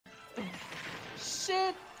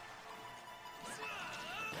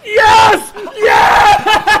Yes!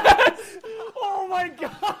 Yes! Oh my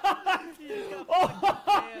god! Oh,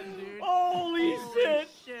 holy shit!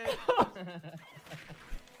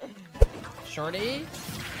 Shorty?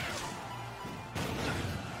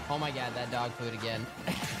 Oh my god, that dog food again.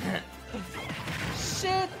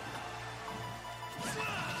 Shit!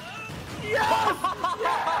 Yes!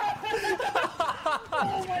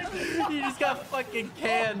 Oh my god! You just got fucking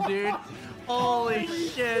canned, dude. Holy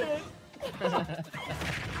shit.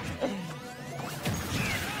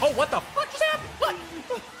 Oh, what the fuck is that?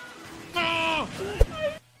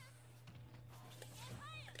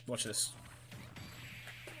 Watch this.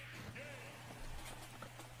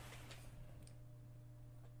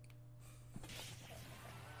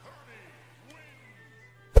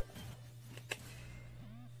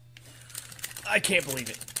 I can't believe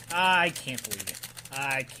it. I can't believe it.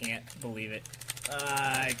 I can't believe it.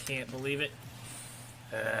 I can't believe it.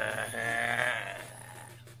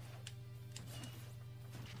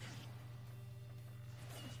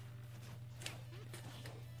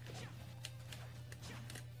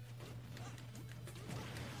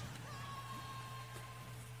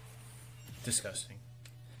 Disgusting.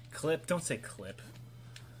 Clip? Don't say clip.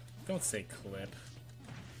 Don't say clip.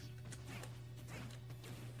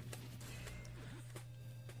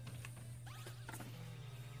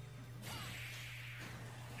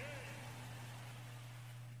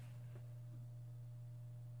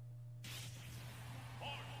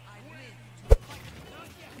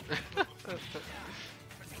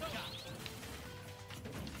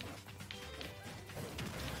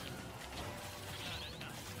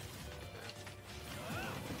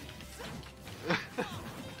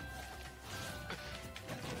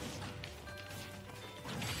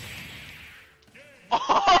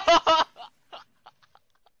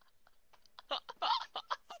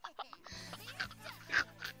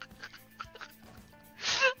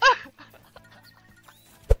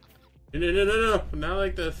 No, not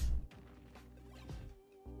like this.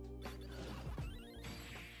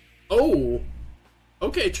 Oh!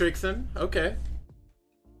 Okay, Trixon. Okay.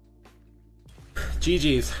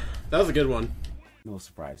 GG's. That was a good one. No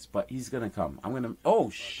surprise, but he's gonna come. I'm gonna. Oh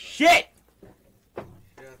shit! Shut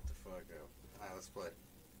the fuck up. Alright, let's play.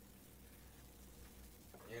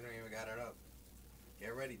 You don't even got it up.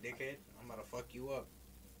 Get ready, dickhead. I'm about to fuck you up.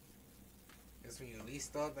 That's when you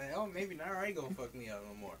least thought that, oh, maybe Nara ain't gonna fuck me up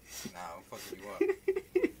no more. Nah, I'm fucking you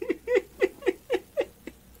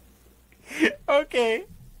up. Okay.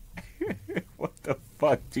 What the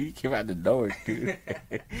fuck, dude? You came out of nowhere, dude.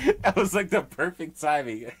 That was like the perfect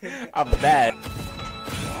timing. I'm bad.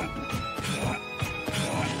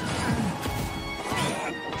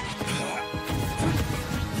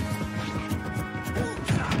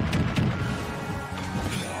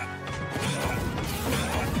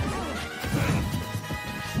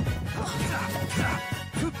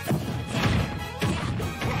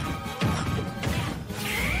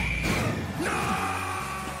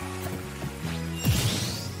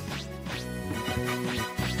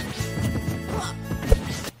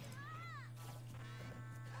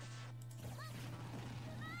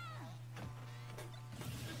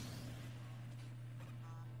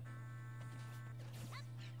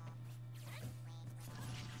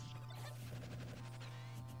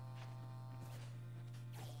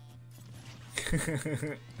 I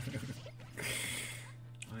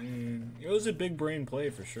mean, it was a big brain play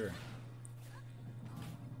for sure.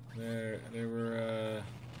 There were,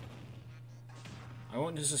 I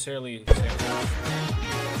won't necessarily say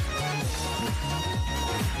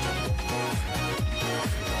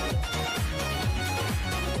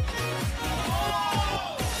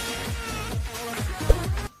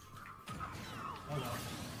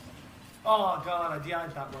Oh god, I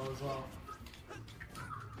DI'd that low as well.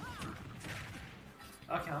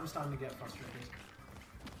 Okay, I'm starting to get frustrated.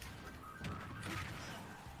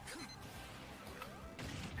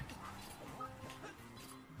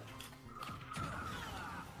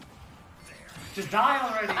 Just die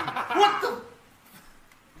already! What the?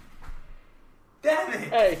 Damn it!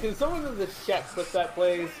 Hey, can someone in the chat put that,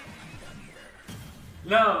 please?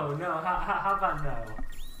 No, how about no?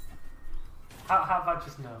 How about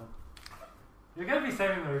just no? You're gonna be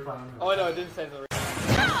saving the replay anyway. Oh, no, I didn't save the replay.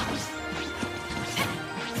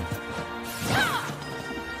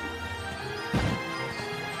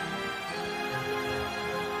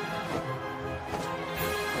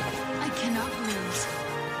 I cannot lose.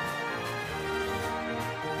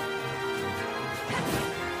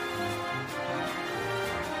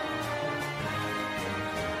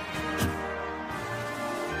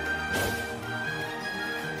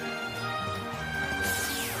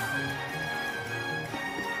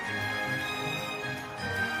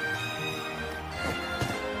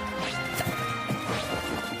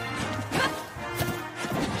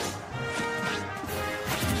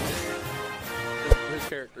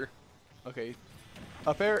 Okay.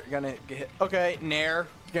 Up air, gonna get hit. Okay, nair.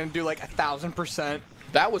 Gonna do like 1,000%.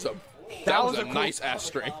 That was a Cool, nice ass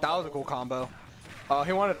string. that was a cool combo.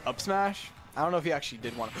 He wanted up smash. I don't know if he actually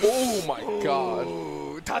did want to. Oh my god.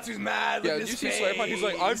 Ooh, Tatsu's mad. Yeah, Look did you at see his Slayerpunk? He's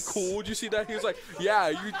like, I'm face. cool. Did you see that? He was like, yeah,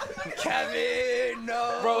 you. Kevin,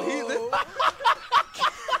 no. Bro,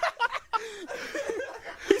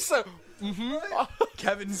 he's so.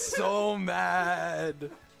 Kevin's so mad.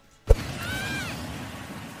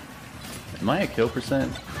 Am I at kill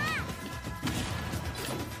percent?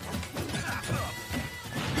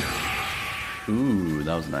 Ooh,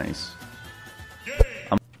 that was nice.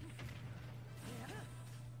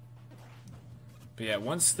 But yeah,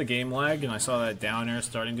 once the game lagged and I saw that down air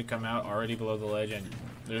starting to come out already below the ledge, and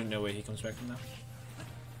there's no way he comes back from that.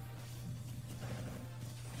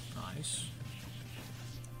 Nice.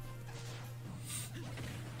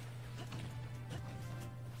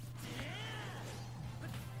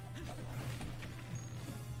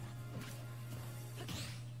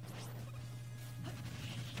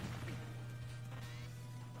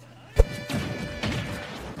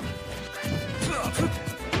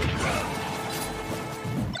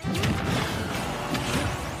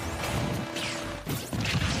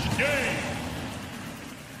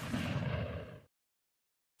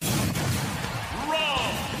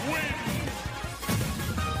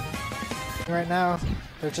 Right now,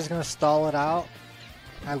 they're just gonna stall it out.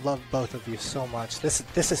 I love both of you so much. This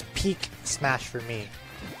is peak Smash for me.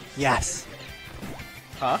 Yes.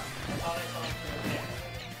 Huh?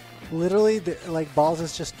 Literally, like Balls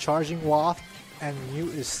is just charging Waffle, and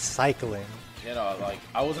Mute is cycling. You know, like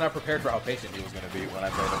I was not prepared for how patient he was gonna be when I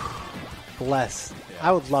played him. Bless. Yeah.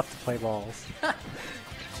 I would love to play Balls.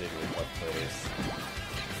 Jigglypuff plays.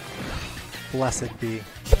 Blessed be.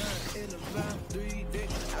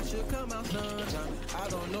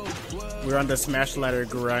 We're on the Smash ladder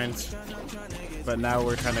grind, but now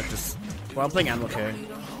we're kind of just. Well, I'm playing Animal K.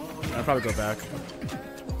 I'll probably go back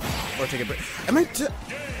or take a break. Am I?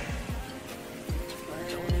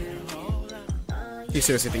 He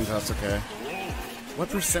seriously thinks that's okay. What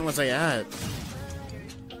percent was I at?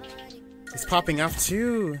 He's popping off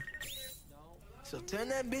too. So turn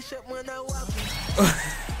that bitch up when I walk.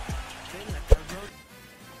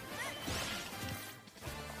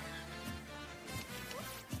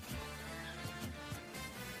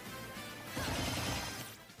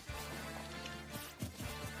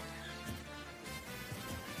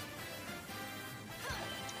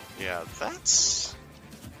 Yeah, that's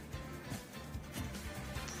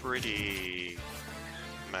pretty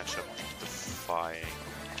matchup defying, I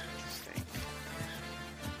think.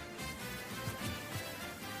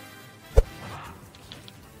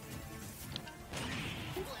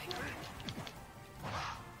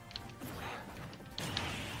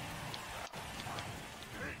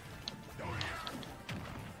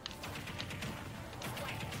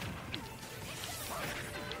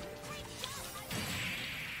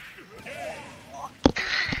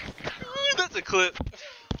 That's a clip.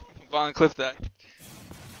 Vaughn, clip that.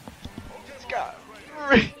 Scott.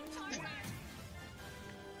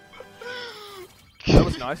 That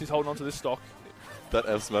was nice. He's holding on to this stock. That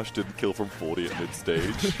F smash didn't kill from 40 at mid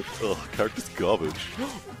stage. Ugh, character's garbage.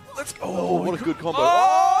 Let's go. Oh, what a good combo.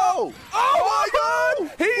 Oh! Oh my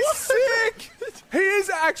god! He's sick! He is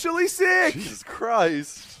actually sick! Jesus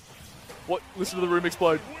Christ. What? Listen to the room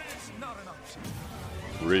explode.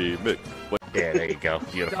 Remix. Yeah, there you go.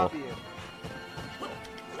 Beautiful.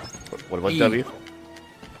 What about E. W?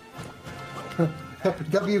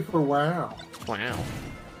 W for wow. Wow.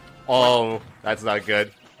 Oh, that's not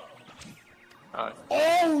good.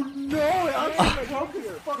 Oh no!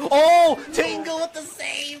 Oh, Tingle with the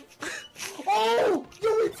save! Oh,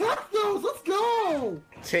 yo, we tapped those. Let's go.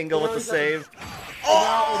 Tingle with the save.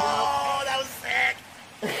 Oh, that was sick.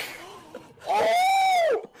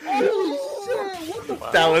 Oh, holy shit! What the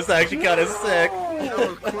fuck? That was actually kind of sick. That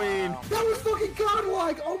was clean. That was fucking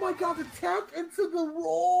godlike. Oh my god, the tap into the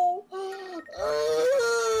roll.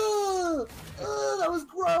 That was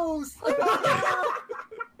gross.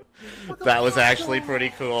 That was actually pretty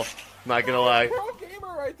cool. Not gonna lie. Pro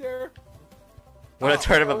gamer right there. When a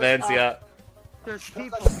tournament events, yeah. There's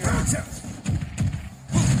people here.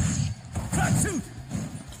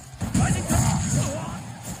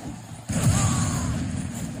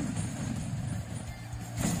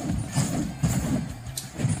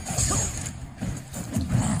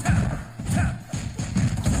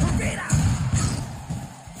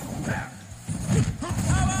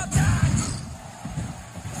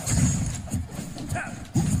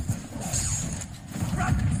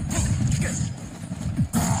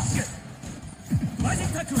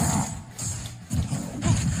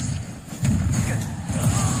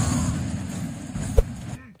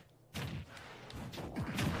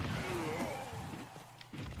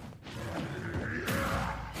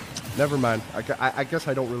 Never mind. I guess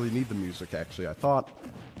I don't really need the music, actually. I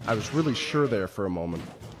was really sure there for a moment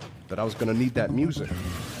that I was going to need that music.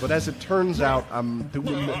 But as it turns out, I'm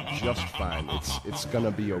doing it just fine. It's going to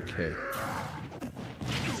be okay.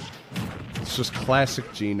 It's just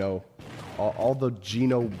classic Geno. All the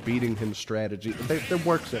Geno beating him strategy. It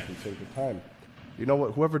works every single time. You know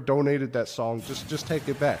what? Whoever donated that song, just take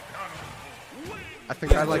it back. I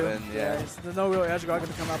think I like it. Yeah, there's no real edge guard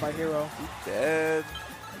going to come out by Hero. Dead.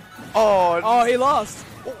 Oh, he lost.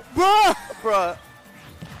 Oh, bruh.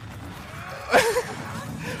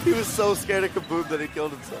 He was so scared of Kaboom that he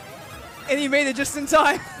killed himself. And he made it just in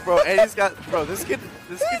time. Bro, and he's got, bro, this kid's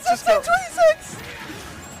just go. 26.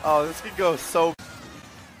 Oh, this could go so.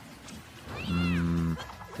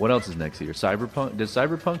 What else is next year? Cyberpunk? Does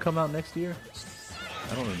Cyberpunk come out next year?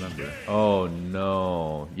 I don't remember. Oh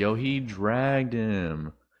no. Yo, he dragged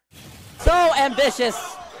him. So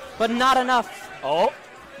ambitious, but not enough. Oh.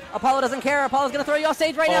 Apollo doesn't care. Apollo's going to throw you off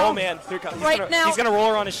stage right now. Oh, man. Here comes. Now. He's going to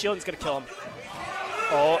roll around his shield. He's going to kill him.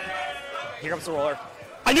 Oh. Here comes the roller.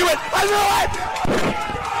 I knew it! I knew it!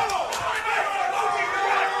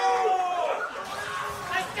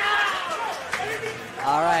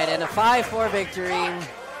 All right, and a 5-4 victory.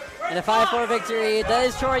 And a 5-4 victory. That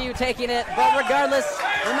is Choryu taking it. But regardless,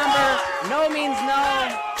 remember, no means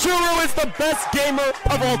no. Churu is the best gamer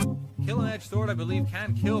of all. Kill an edge sword, I believe,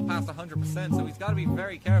 can kill past 100%, so he's got to be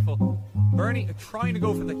very careful. Bernie trying to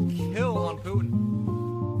go for the kill on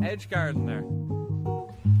Putin. Edge guard in there.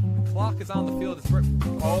 The clock is on the field.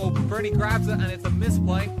 Oh, Bernie grabs it, and it's a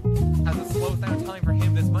misplay. As it slows down time for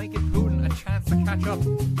him, this might give Putin a chance to catch up.